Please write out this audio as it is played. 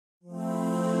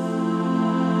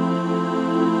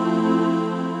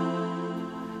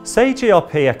Sage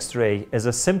ERP X3 is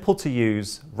a simple to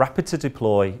use, rapid to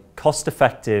deploy,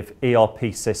 cost-effective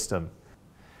ERP system.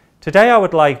 Today I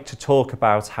would like to talk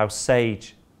about how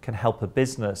Sage can help a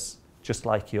business just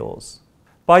like yours.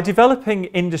 By developing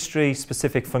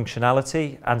industry-specific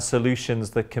functionality and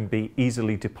solutions that can be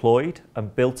easily deployed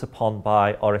and built upon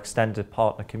by our extended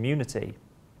partner community.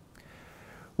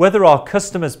 Whether our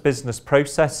customers' business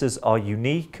processes are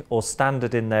unique or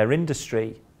standard in their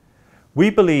industry, we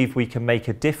believe we can make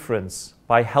a difference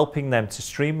by helping them to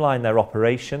streamline their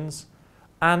operations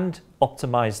and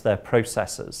optimize their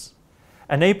processes,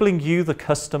 enabling you, the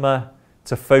customer,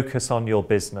 to focus on your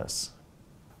business.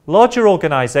 Larger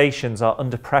organizations are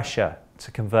under pressure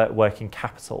to convert working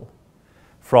capital,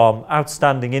 from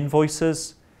outstanding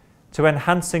invoices to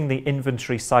enhancing the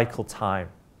inventory cycle time,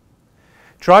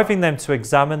 driving them to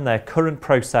examine their current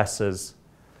processes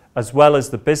as well as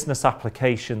the business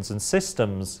applications and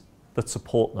systems that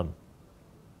support them.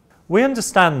 We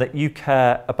understand that you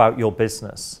care about your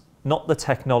business, not the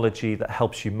technology that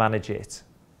helps you manage it.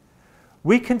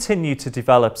 We continue to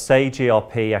develop Sage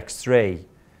ERP X3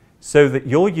 so that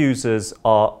your users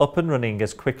are up and running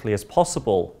as quickly as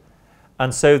possible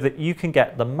and so that you can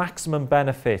get the maximum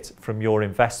benefit from your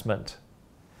investment.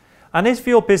 And if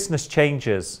your business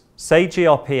changes, Sage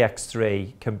ERP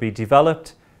X3 can be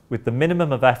developed with the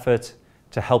minimum of effort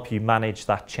to help you manage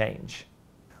that change.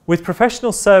 With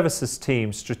professional services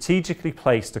teams strategically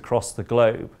placed across the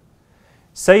globe,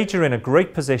 Sage are in a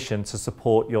great position to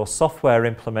support your software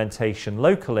implementation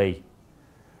locally,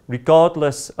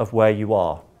 regardless of where you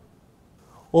are.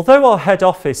 Although our head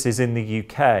office is in the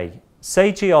UK,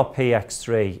 Sage ERP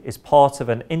X3 is part of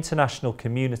an international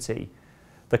community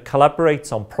that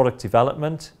collaborates on product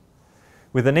development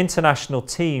with an international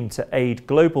team to aid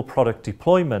global product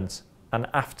deployment and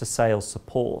after-sales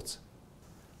support.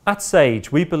 At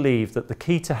Sage, we believe that the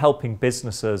key to helping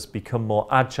businesses become more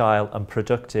agile and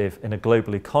productive in a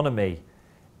global economy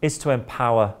is to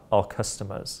empower our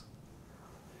customers.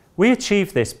 We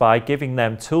achieve this by giving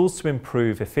them tools to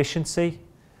improve efficiency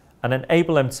and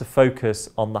enable them to focus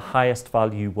on the highest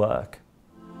value work.